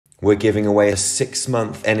We're giving away a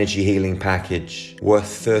 6-month energy healing package worth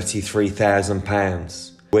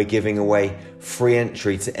 £33,000. We're giving away free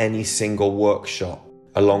entry to any single workshop,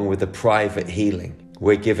 along with a private healing.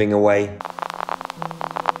 We're giving away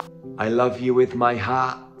I love you with my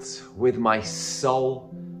heart, with my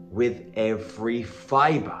soul, with every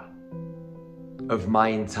fiber of my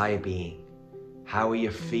entire being. How are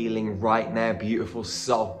you feeling right now, beautiful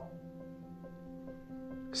soul?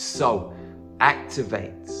 So,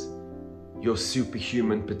 activate your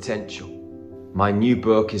superhuman potential. My new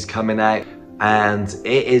book is coming out, and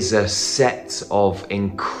it is a set of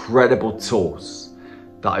incredible tools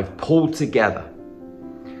that I've pulled together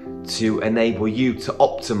to enable you to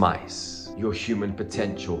optimize your human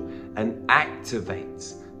potential and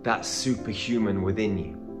activate that superhuman within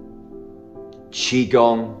you.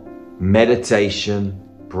 Qigong, meditation,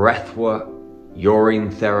 breathwork, urine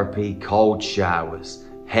therapy, cold showers,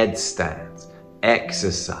 headstands,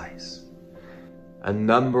 exercise, a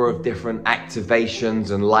number of different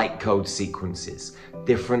activations and light code sequences,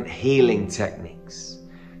 different healing techniques.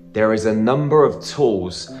 There is a number of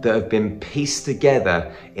tools that have been pieced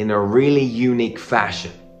together in a really unique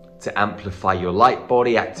fashion to amplify your light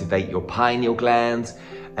body, activate your pineal gland,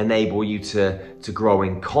 enable you to grow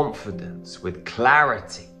in confidence with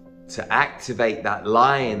clarity, to activate that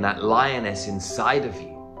lion, that lioness inside of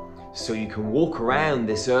you, so you can walk around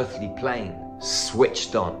this earthly plane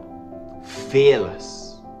switched on,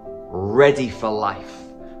 fearless, ready for life,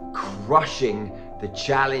 crushing the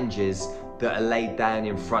challenges that are laid down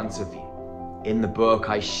in front of you. In the book,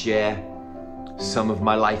 I share some of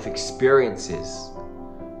my life experiences,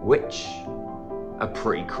 which are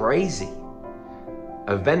pretty crazy,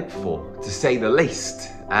 eventful to say the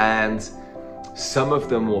least, and some of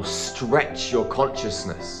them will stretch your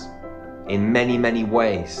consciousness in many, many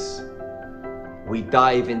ways. We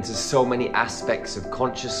dive into so many aspects of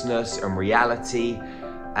consciousness and reality,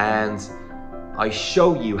 and I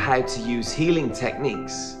show you how to use healing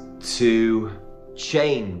techniques to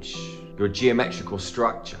change your geometrical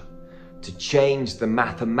structure, to change the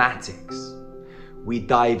mathematics. We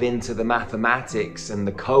dive into the mathematics and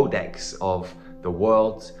the codex of the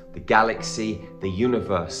world, the galaxy, the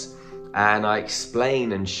universe, and I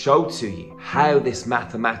explain and show to you how this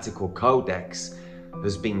mathematical codex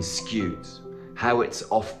has been skewed, how it's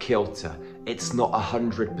off kilter, it's not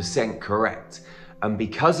 100% correct. And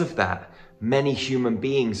because of that, many human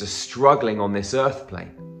beings are struggling on this earth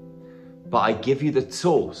plane. But I give you the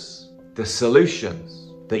tools, the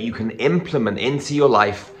solutions that you can implement into your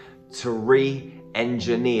life to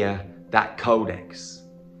re-engineer that codex,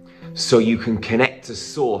 so you can connect to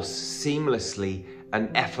source seamlessly and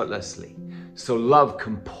effortlessly, so love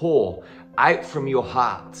can pour out from your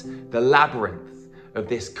heart, the labyrinth of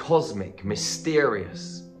this cosmic,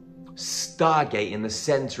 mysterious stargate in the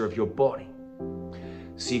center of your body,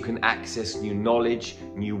 so you can access new knowledge,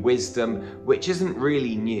 new wisdom, which isn't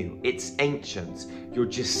really new, it's ancient. You're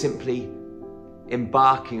just simply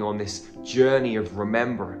embarking on this journey of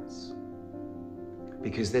remembrance,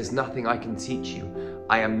 because there's nothing I can teach you.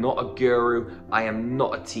 I am not a guru, I am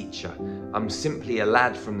not a teacher. I'm simply a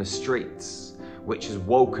lad from the streets, which has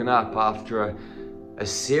woken up after a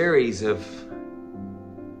series of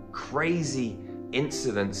crazy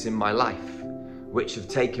incidents in my life, which have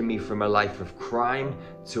taken me from a life of crime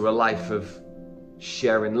to a life of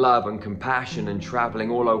sharing love and compassion and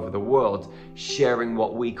traveling all over the world, sharing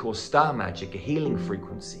what we call star magic, a healing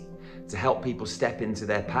frequency, to help people step into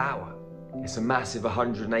their power. It's a massive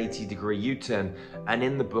 180-degree U-turn, and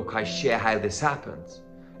in the book I share how this happened.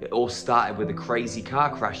 It all started with a crazy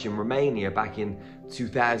car crash in Romania back in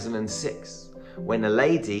 2006, when a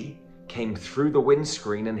lady came through the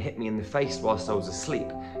windscreen and hit me in the face whilst I was asleep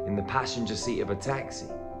in the passenger seat of a taxi.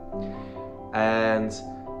 And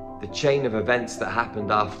the chain of events that happened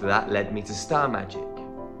after that led me to star magic.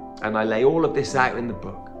 And I lay all of this out in the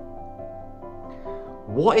book.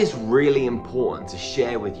 What is really important to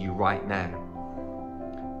share with you right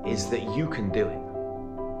now is that you can do it.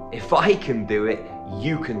 If I can do it,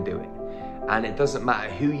 you can do it. And it doesn't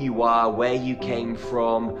matter who you are, where you came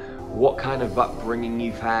from, what kind of upbringing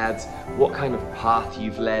you've had, what kind of path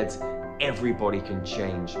you've led. Everybody can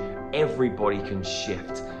change, everybody can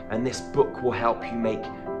shift. And this book will help you make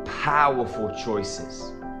powerful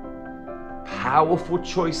choices. Powerful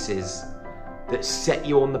choices that set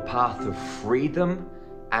you on the path of freedom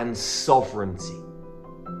and sovereignty.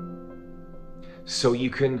 So you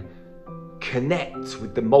can connect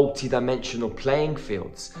with the multi-dimensional playing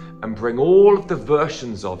fields and bring all of the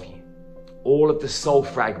versions of you, all of the soul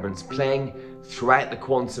fragments playing throughout the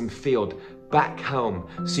quantum field back home,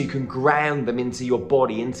 so you can ground them into your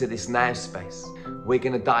body, into this now space, we're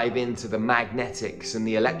going to dive into the magnetics and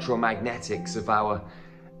the electromagnetics of our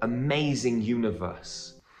amazing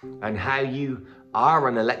universe and how you are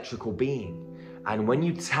an electrical being. And when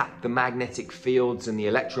you tap the magnetic fields and the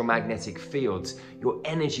electromagnetic fields, your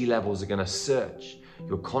energy levels are going to surge.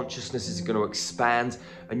 Your consciousness is going to expand,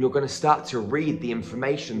 and you're going to start to read the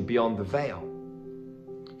information beyond the veil.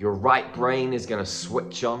 Your right brain is going to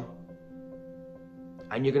switch on,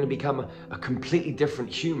 and you're going to become a completely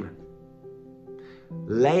different human.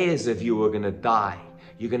 Layers of you are going to die.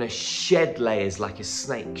 You're going to shed layers like a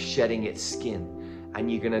snake shedding its skin. And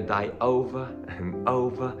you're going to die over and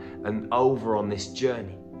over and over on this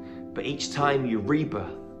journey. But each time you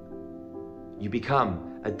rebirth, you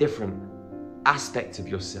become a different aspect of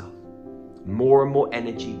yourself. More and more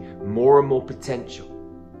energy, more and more potential.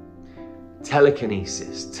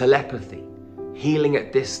 Telekinesis, telepathy, healing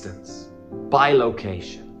at distance,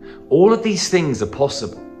 bilocation. All of these things are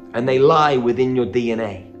possible, and they lie within your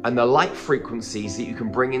DNA. And the light frequencies that you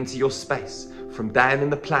can bring into your space from down in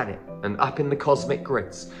the planet and up in the cosmic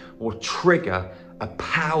grids will trigger a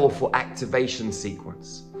powerful activation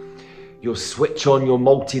sequence. You'll switch on your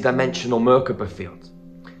multi-dimensional Merkaba field.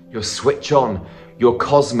 You'll switch on your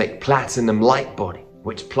cosmic platinum light body,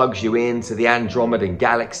 which plugs you into the Andromedan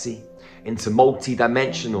galaxy, into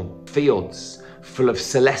multi-dimensional fields full of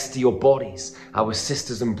celestial bodies, our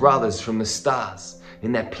sisters and brothers from the stars,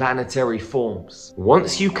 in their planetary forms.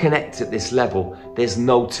 Once you connect at this level, there's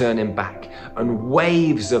no turning back, and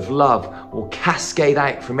waves of love will cascade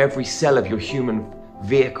out from every cell of your human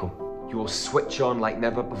vehicle. You will switch on like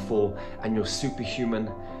never before, and your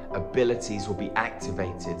superhuman abilities will be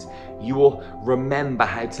activated. You will remember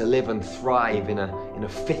how to live and thrive in a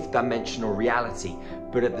fifth dimensional reality,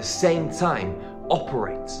 but at the same time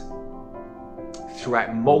operate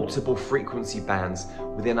throughout multiple frequency bands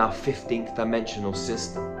within our 15th dimensional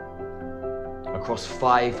system, across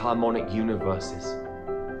 5 harmonic universes.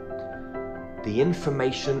 The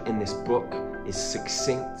information in this book is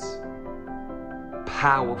succinct,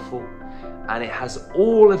 powerful, and it has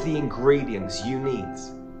all of the ingredients you need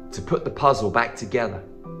to put the puzzle back together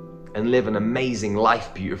and live an amazing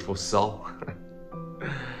life, beautiful soul.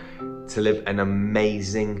 To live an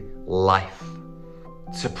amazing life.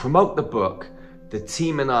 To promote the book, the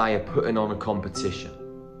team and I are putting on a competition.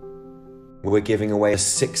 We're giving away a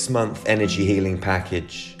 6-month energy healing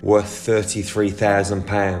package worth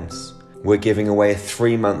 £33,000. We're giving away a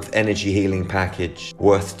 3-month energy healing package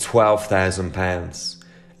worth £12,000,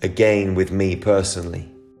 again with me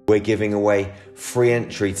personally. We're giving away free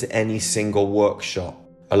entry to any single workshop,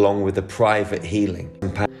 along with a private healing.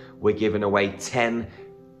 We're giving away 10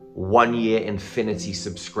 one-year infinity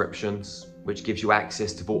subscriptions, which gives you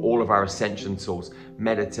access to all of our ascension tools,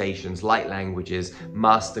 meditations, light languages,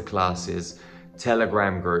 masterclasses,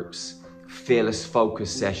 Telegram groups, fearless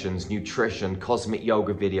focus sessions, nutrition, cosmic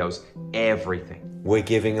yoga videos, everything. We're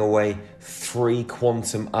giving away 3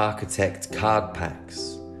 Quantum Architect card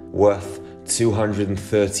packs worth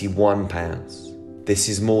 £231. This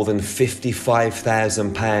is more than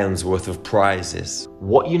 £55,000 worth of prizes.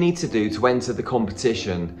 What you need to do to enter the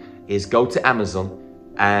competition is go to Amazon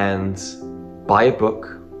and buy a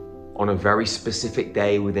book on a very specific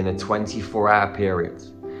day within a 24-hour period.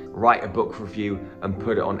 Write a book review and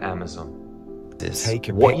put it on Amazon. Take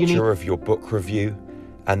a picture of your book review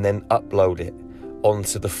and then upload it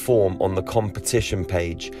onto the form on the competition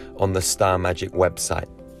page on the Star Magic website.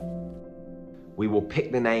 We will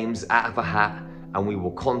pick the names out of a hat and we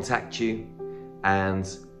will contact you and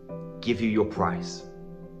give you your prize.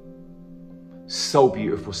 So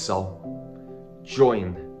beautiful soul.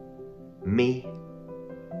 Join me,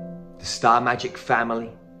 the Star Magic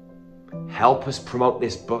family. Help us promote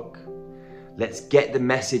this book. Let's get the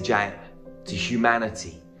message out to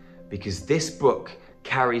humanity, because this book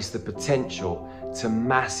carries the potential to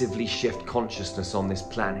massively shift consciousness on this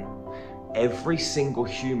planet. Every single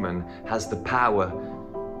human has the power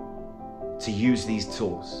to use these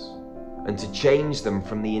tools and to change them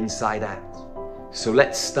from the inside out. So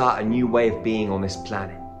let's start a new way of being on this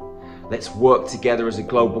planet. Let's work together as a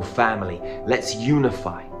global family. Let's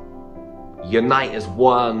unify. Unite as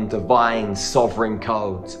one divine sovereign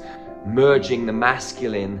code, merging the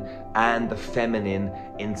masculine and the feminine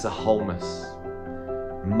into wholeness,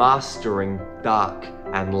 mastering dark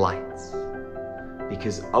and light.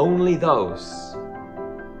 Because only those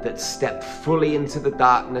that step fully into the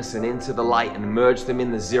darkness and into the light and merge them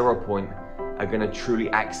in the 0 point are going to truly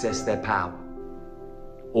access their power.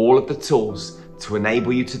 All of the tools to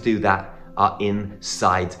enable you to do that are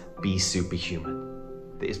inside Be Superhuman.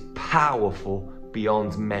 That is powerful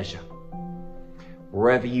beyond measure.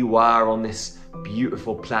 Wherever you are on this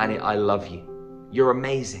beautiful planet, I love you. You're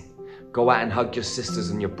amazing. Go out and hug your sisters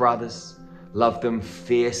and your brothers. Love them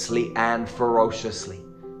fiercely and ferociously.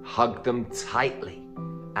 Hug them tightly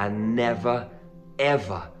and never,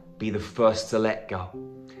 ever be the first to let go.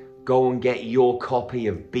 Go and get your copy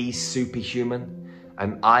of Be Superhuman,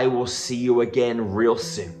 and I will see you again real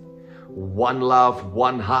soon. One love,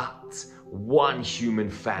 one heart, one human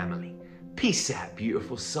family. Peace out,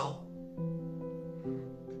 beautiful soul.